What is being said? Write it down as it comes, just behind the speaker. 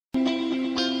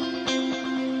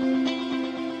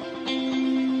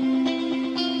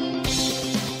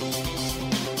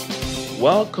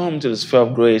Welcome to the Sphere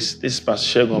of Grace. This is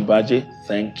Pastor Segun Obadje.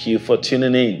 Thank you for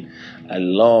tuning in. I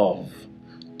love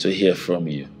to hear from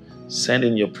you. Send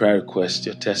in your prayer requests,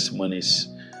 your testimonies,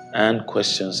 and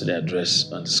questions to the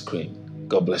address on the screen.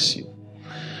 God bless you.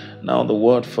 Now, the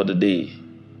word for the day: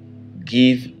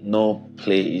 give no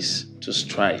place to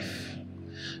strife.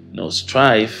 No,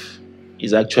 strife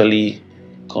is actually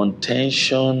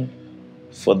contention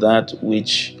for that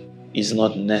which is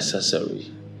not necessary.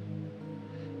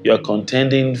 You are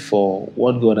contending for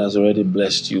what God has already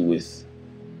blessed you with.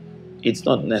 It's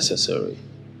not necessary.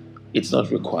 It's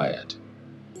not required.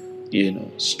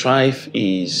 Strife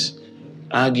is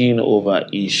arguing over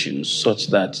issues such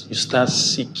that you start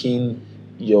seeking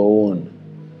your own.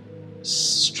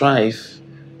 Strife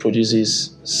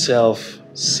produces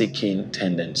self-seeking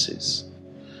tendencies.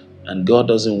 And God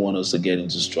doesn't want us to get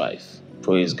into strife.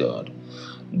 Praise God.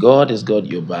 God has got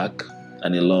your back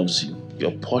and He loves you.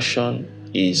 Your portion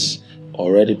is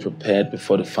already prepared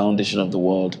before the foundation of the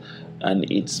world,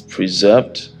 and it's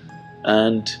preserved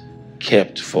and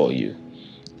kept for you.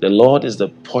 The Lord is the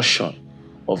portion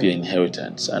of your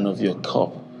inheritance, and of your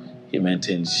cup He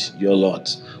maintains your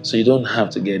lot. So you don't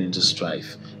have to get into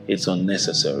strife. It's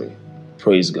unnecessary.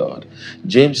 Praise God.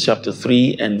 James chapter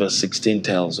 3 and verse 16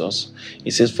 tells us,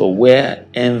 it says, "For where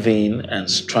envying and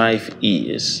strife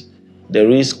is,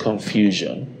 there is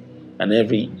confusion and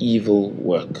every evil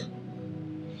work."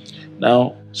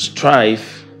 Now,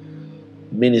 strife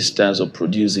ministers or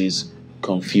produces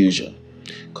confusion.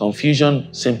 Confusion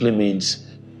simply means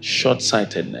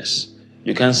short-sightedness.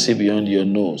 You can't see beyond your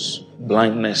nose.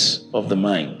 Blindness of the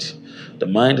mind. The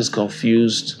mind is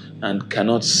confused and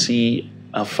cannot see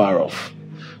afar off.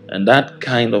 And that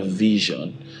kind of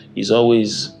vision is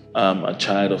always a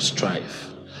child of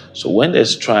strife. So when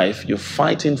there's strife, you're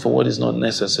fighting for what is not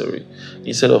necessary,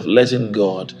 instead of letting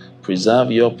God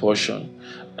preserve your portion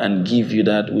and give you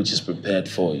that which is prepared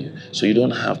for you. So you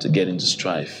don't have to get into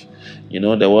strife.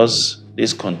 There was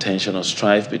this contention or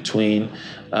strife between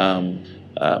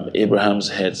Abraham's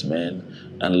herdsmen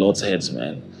and Lot's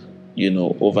herdsmen,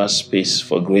 over space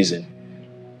for grazing.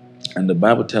 And the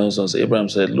Bible tells us, Abraham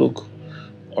said, "Look,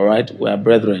 all right, we are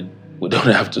brethren. We don't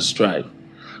have to strive.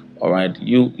 All right,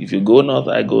 if you go north,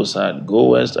 I go south. Go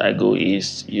west, I go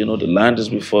east. The land is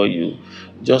before you.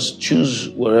 Just choose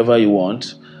wherever you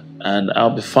want, and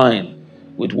I'll be fine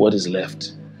with what is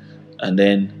left." And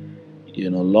then,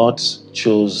 Lot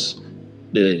chose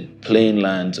the plain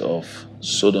land of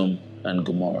Sodom and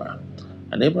Gomorrah.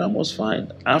 And Abraham was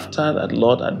fine. After that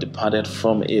Lot had departed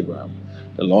from Abraham,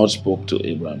 the Lord spoke to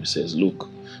Abraham. He says, Look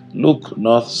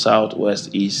north, south, west,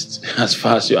 east, as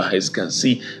far as your eyes can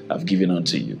see, I've given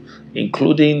unto you,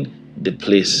 including the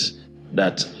place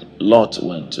that Lot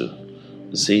went to.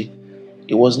 You see,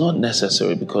 it was not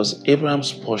necessary because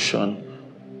Abraham's portion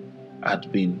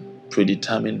had been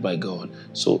predetermined by God.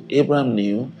 So Abraham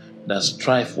knew that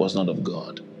strife was not of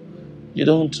God. You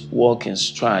don't walk in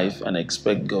strife and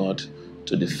expect God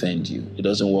to defend you. It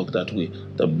doesn't work that way.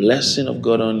 The blessing of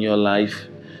God on your life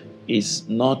is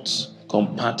not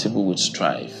compatible with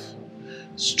strife.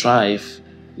 Strife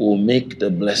will make the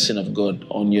blessing of God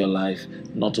on your life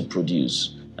not to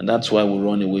produce. And that's why we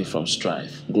run away from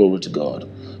strife. Glory to God.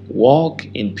 Walk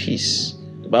in peace.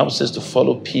 The Bible says to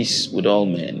follow peace with all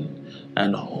men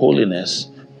and holiness,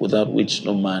 without which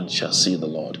no man shall see the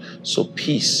Lord. So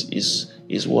peace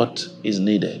is what is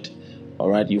needed. All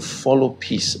right, you follow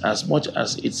peace as much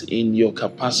as it's in your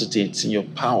capacity, it's in your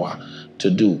power to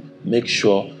do. Make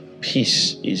sure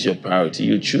peace is your priority.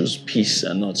 You choose peace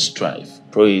and not strife.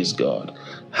 Praise God.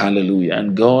 Hallelujah.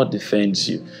 And God defends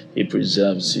you. He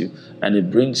preserves you. And He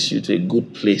brings you to a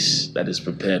good place that is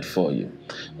prepared for you.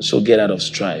 So get out of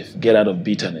strife. Get out of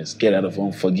bitterness. Get out of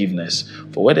unforgiveness.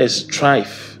 For where there's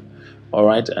strife, all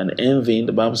right, and envying,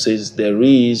 the Bible says there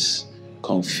is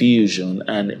confusion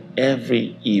and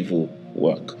every evil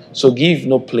work. So give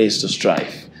no place to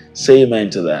strife. Say amen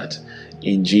to that.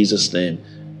 In Jesus' name.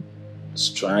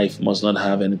 Strife must not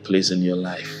have any place in your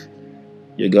life.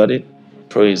 You got it?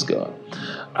 Praise God.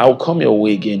 I'll come your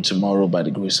way again tomorrow by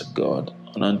the grace of God.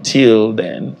 And until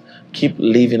then, keep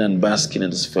living and basking in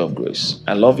the sphere of grace.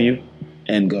 I love you,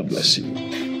 and God bless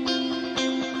you.